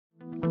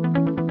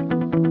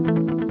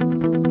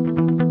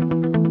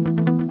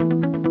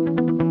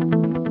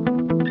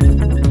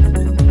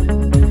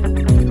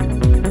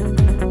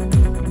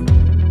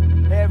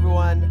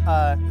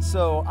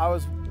So I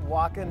was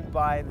walking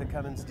by the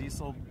Cummins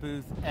Diesel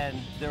booth and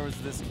there was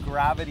this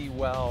gravity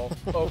well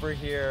over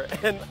here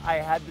and I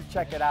had to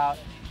check it out.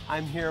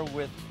 I'm here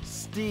with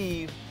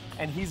Steve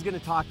and he's going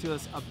to talk to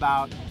us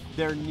about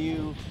their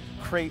new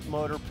crate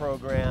motor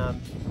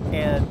program.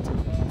 And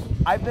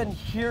I've been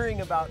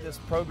hearing about this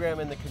program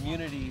in the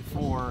community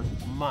for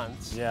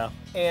months. Yeah.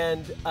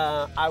 And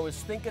I was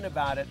thinking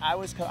about it. I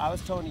was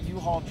towing a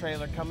U-Haul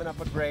trailer coming up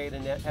a grade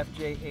in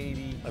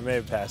FJ80. I may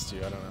have passed you.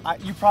 I don't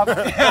know. You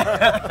probably,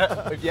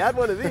 if you had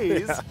one of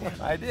these,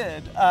 I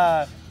did.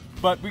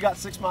 But we got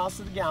 6 miles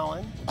to the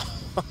gallon.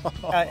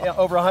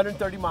 Over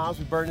 130 miles,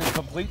 we burned a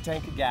complete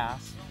tank of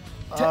gas.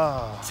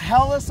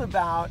 Tell us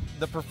about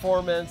the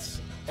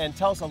performance and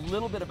tell us a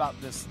little bit about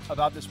this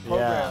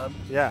program.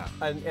 Yeah.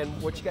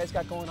 And what you guys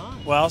got going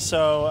on. Well,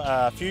 so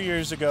a few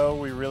years ago,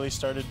 we really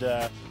started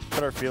to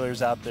put our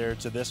feelers out there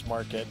to this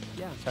market,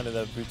 kind of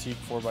the boutique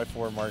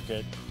 4x4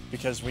 market,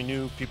 because we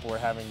knew people were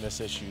having this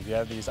issue. You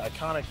have these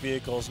iconic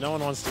vehicles no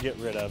one wants to get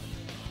rid of,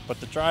 but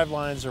the drive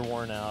lines are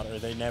worn out or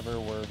they never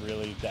were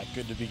really that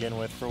good to begin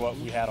with for what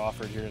we had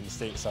offered here in the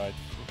stateside.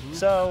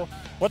 So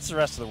what's the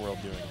rest of the world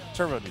doing?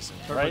 Turbo diesel,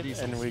 right?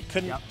 And we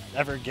couldn't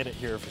ever get it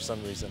here for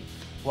some reason.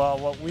 Well,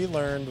 what we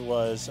learned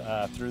was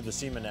through the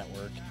SEMA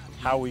network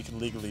how we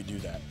could legally do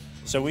that.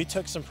 So we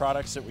took some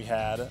products that we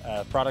had,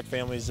 product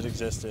families that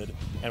existed,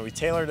 and we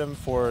tailored them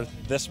for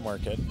this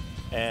market.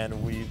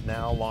 And we've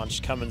now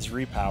launched Cummins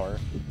Repower,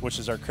 which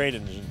is our crate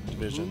engine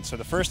division. So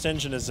the first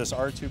engine is this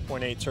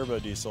R2.8 turbo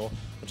diesel,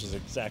 which is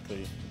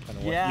exactly kind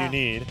of what you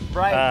need.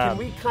 Right. Can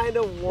we kind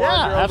of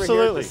wander over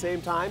here at the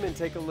same time and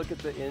take a look at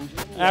the engine?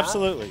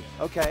 Absolutely.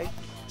 Okay.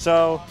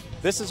 So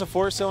this is a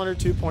 4-cylinder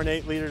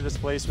 2.8 liter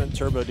displacement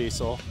turbo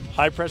diesel,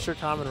 high pressure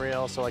common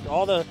rail. So like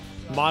all the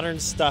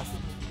modern stuff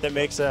that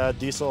makes a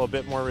diesel a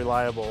bit more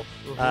reliable.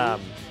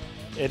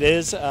 It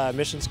is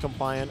emissions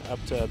compliant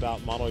up to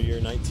about model year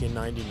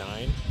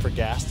 1999 for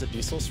gas to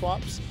diesel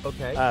swaps.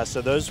 Okay.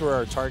 So those were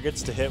our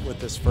targets to hit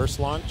with this first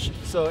launch.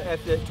 So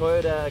at the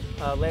Toyota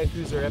Land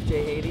Cruiser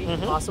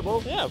FJ80,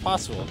 possible? Yeah,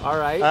 possible. All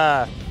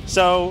right.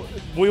 So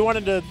we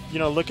wanted to,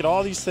 look at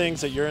all these things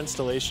that your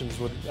installations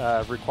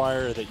would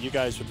require that you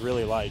guys would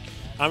really like.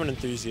 I'm an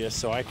enthusiast,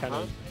 so I kind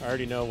of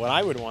already know what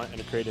I would want in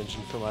a crate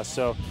engine from us.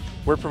 So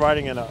we're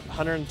providing a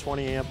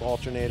 120 amp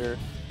alternator,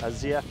 a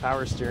ZF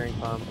power steering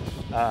pump,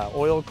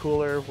 oil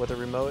cooler with a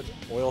remote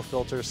oil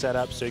filter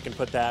setup so you can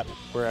put that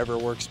wherever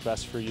works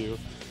best for you.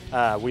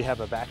 We have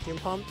a vacuum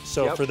pump,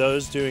 so for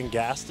those doing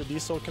gas to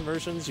diesel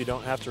conversions, you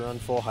don't have to run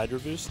full hydro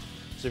boost.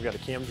 So you've got a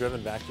cam driven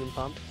vacuum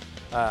pump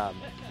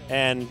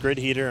and grid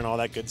heater and all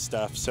that good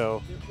stuff.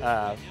 So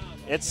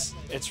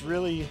it's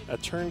really a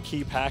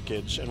turnkey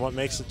package, and what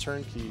makes it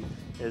turnkey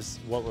is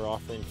what we're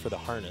offering for the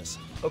harness.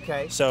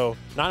 Okay. So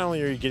not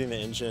only are you getting the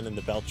engine and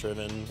the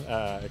belt-driven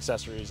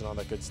accessories and all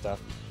that good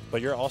stuff,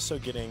 but you're also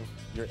getting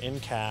your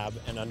in-cab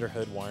and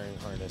under-hood wiring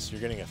harness.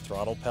 You're getting a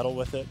throttle pedal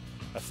with it,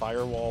 a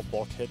firewall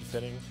bulkhead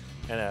fitting,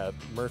 and a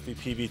Murphy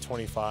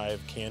PV25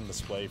 CAN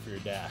display for your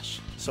dash.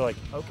 So like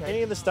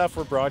any of the stuff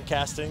we're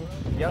broadcasting,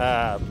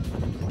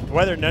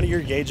 whether none of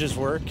your gauges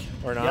work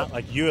or not,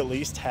 like you at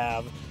least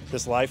have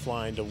this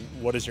lifeline to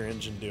what is your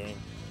engine doing.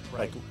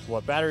 Like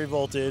what battery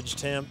voltage,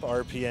 temp,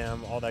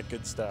 RPM, all that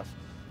good stuff.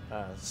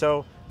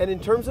 And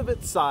in terms of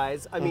its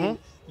size, I mean,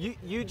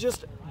 you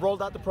just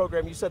rolled out the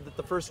program. You said that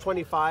the first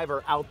 25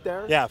 are out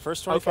there? Yeah,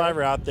 first 25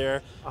 are out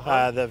there.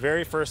 The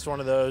very first one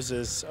of those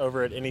is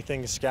over at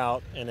Anything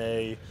Scout in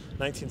a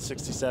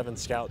 1967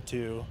 Scout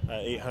 2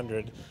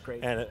 800.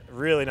 Great. And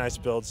really nice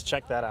builds.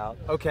 Check that out.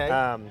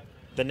 Okay.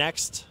 The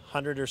next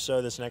 100 or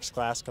so, this next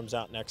class comes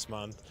out next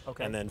month,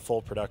 and then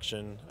full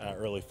production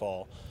early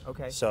fall.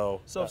 Okay.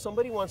 So if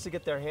somebody wants to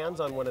get their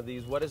hands on one of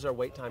these, what is their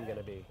wait time going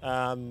to be?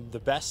 The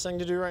best thing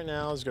to do right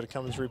now is go to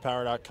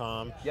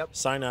CumminsRepower.com,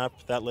 sign up,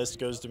 that list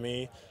goes to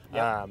me.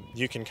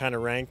 You can kind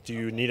of rank, do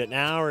you need it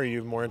now or are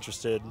you more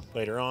interested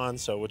later on,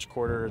 so which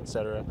quarter,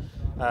 etc.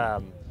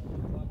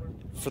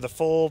 For the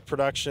full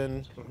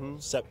production,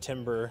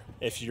 September,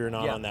 if you're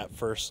not on that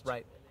first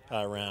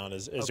round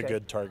is a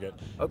good target.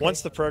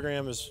 Once the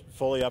program is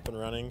fully up and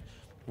running,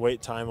 wait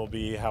time will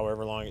be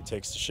however long it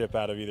takes to ship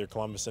out of either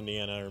Columbus,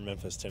 Indiana or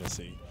Memphis,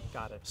 Tennessee.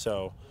 Got it.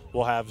 So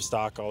we'll have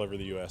stock all over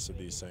the U.S. of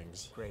these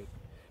things. Great.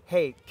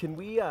 Hey, can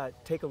we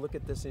take a look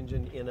at this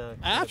engine in a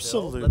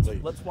Absolutely.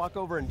 Let's walk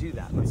over and do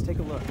that. Let's take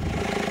a look.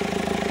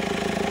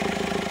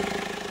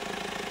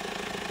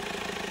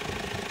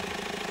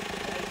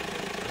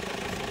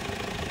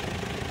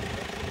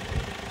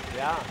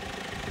 Yeah.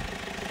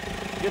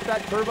 Get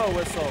that turbo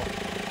whistle.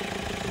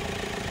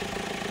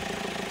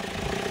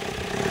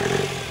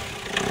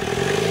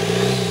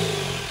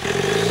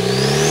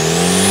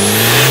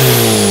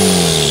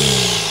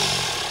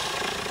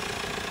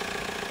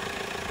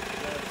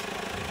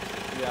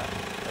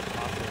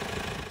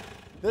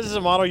 This is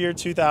a model year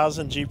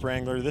 2000 Jeep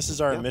Wrangler. This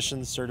is our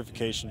emissions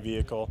certification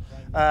vehicle.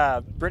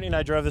 Brittany and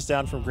I drove this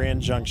down from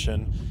Grand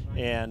Junction,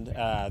 and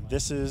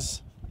this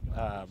is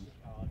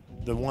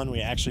the one we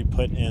actually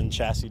put in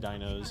chassis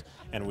dynos,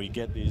 and we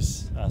get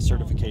these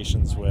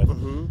certifications with.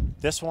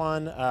 This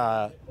one,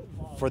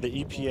 for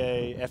the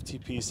EPA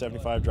FTP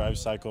 75 drive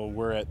cycle,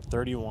 we're at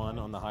 31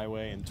 on the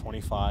highway and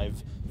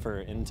 25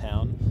 for in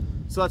town.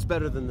 So that's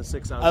better than the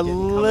 6 hours. A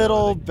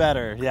little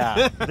better,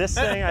 yeah. This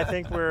thing, I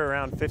think we're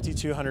around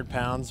 5,200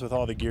 pounds with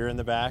all the gear in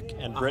the back.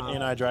 And Brittany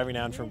and I driving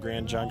down from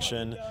Grand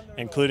Junction,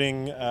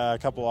 including a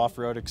couple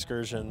off-road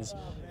excursions,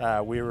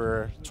 we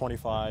were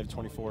 25,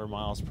 24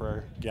 miles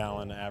per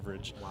gallon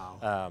average.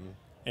 Wow.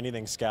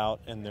 Anything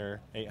Scout in their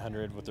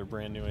 800 with their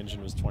brand new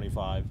engine was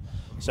 25.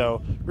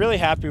 So really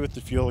happy with the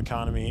fuel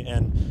economy,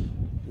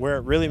 and where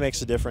it really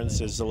makes a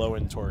difference is the low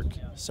end torque.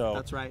 So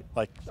that's right.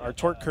 Like our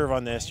torque curve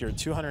on this, you're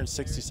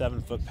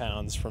 267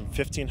 foot-pounds from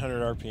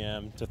 1,500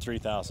 RPM to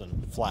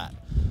 3,000 flat.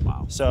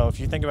 Wow. So if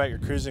you think about your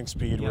cruising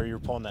speed where you're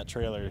pulling that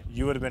trailer,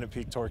 you would have been at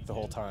peak torque the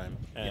whole time,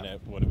 and it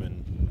would have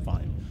been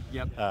fine.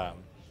 Yep.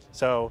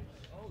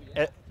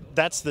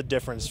 That's the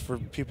difference for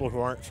people who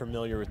aren't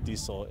familiar with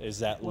diesel, is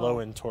that low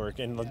end torque.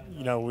 And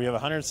you know, we have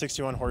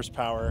 161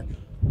 horsepower,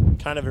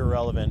 kind of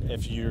irrelevant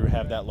if you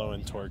have that low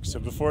end torque. So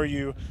before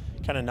you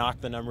kind of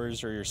knock the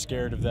numbers or you're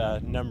scared of the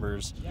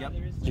numbers,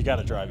 you got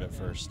to drive it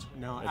first.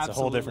 No, it's a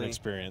whole different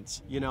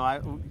experience. You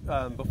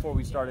know, before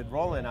we started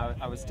rolling,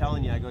 I was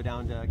telling you I go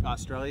down to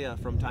Australia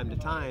from time to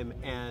time,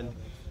 and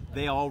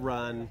they all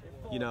run,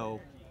 you know,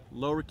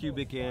 lower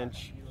cubic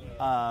inch,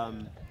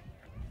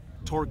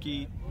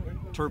 torquey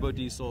turbo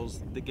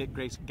diesels that get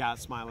great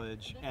gas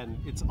mileage, and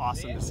it's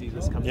awesome to see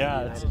this come to the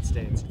United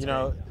States. You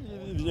know,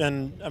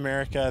 in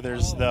America,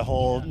 there's the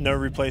whole no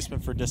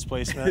replacement for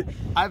displacement.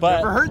 I've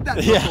never heard that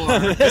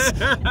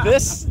before.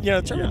 This you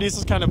know, turbo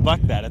diesels kind of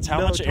buck that. It's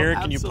how much air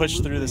can you push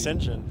through this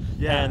engine.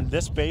 And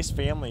this base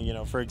family, you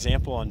know, for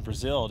example, in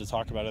Brazil, to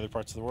talk about other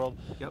parts of the world,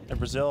 in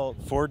Brazil,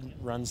 Ford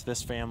runs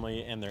this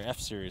family in their F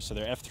series. So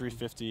their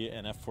F350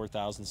 and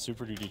F4000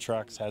 Super Duty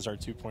trucks has our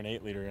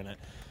 2.8 liter in it.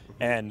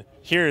 And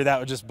here, that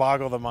would just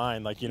boggle the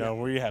mind. Like, you know,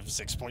 we have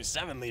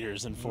 6.7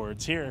 liters in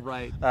Fords here.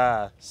 Right.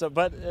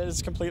 But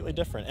it's completely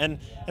different.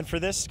 And for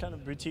this kind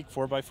of boutique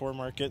 4x4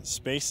 market,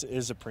 space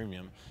is a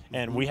premium.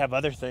 And we have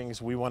other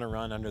things we want to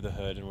run under the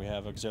hood, and we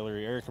have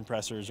auxiliary air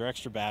compressors or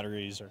extra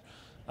batteries, or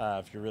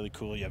if you're really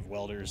cool, you have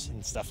welders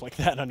and stuff like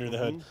that under the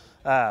hood.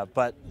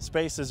 But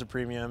space is a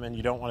premium, and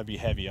you don't want to be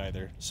heavy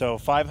either. So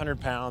 500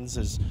 pounds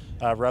is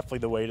roughly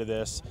the weight of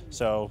this.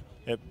 So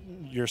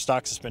your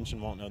stock suspension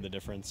won't know the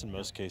difference in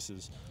most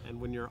cases. And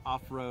when you're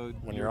off-road,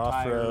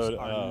 tires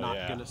are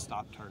not going to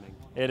stop turning.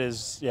 It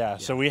is,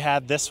 So we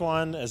had this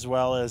one as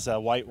well as a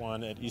white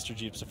one at Easter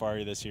Jeep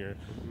Safari this year,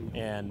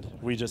 and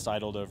we just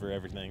idled over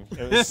everything.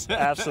 It was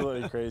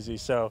absolutely crazy.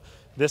 So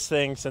this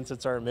thing, since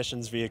it's our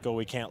emissions vehicle,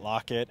 we can't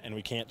lock it and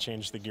we can't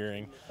change the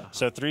gearing.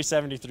 So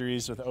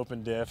 373s with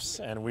open diffs,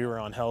 and we were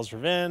on Hell's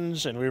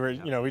Revenge, and we were,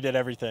 you know, we did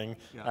everything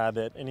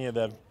that any of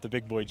the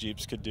big boy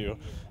Jeeps could do,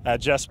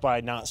 just by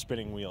not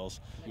spinning wheels.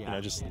 You know,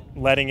 just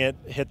letting it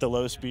hit the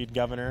low speed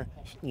governor,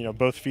 you know,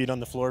 both feet on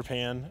the floor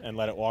pan, and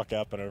let it walk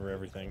up and over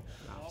everything.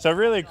 So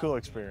really cool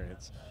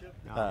experience.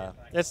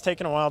 It's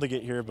taken a while to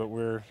get here, but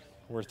we're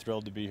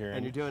thrilled to be here.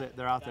 And you're doing it.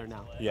 They're out there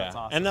now. Yeah. That's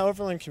awesome. And the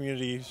Overland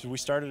community, so we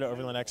started at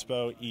Overland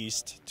Expo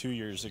East 2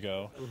 years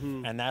ago,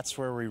 and that's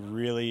where we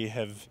really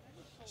have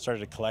started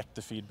to collect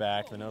the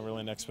feedback. Then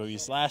Overland Expo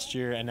East last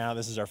year, and now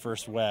this is our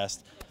first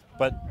West.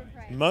 But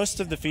most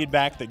of the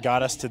feedback that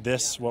got us to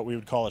this, what we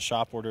would call a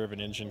shop order of an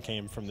engine,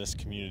 came from this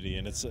community,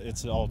 and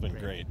it's all been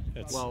great.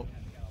 Well,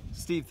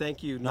 Steve,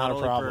 thank you not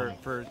only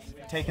for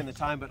taking the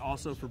time, but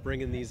also for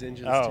bringing these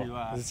engines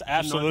to it's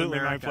absolutely North my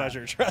America.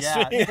 pleasure.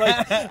 Trust me.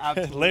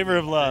 Labor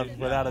of love,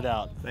 without a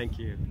doubt. Thank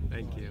you.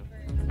 Thank you.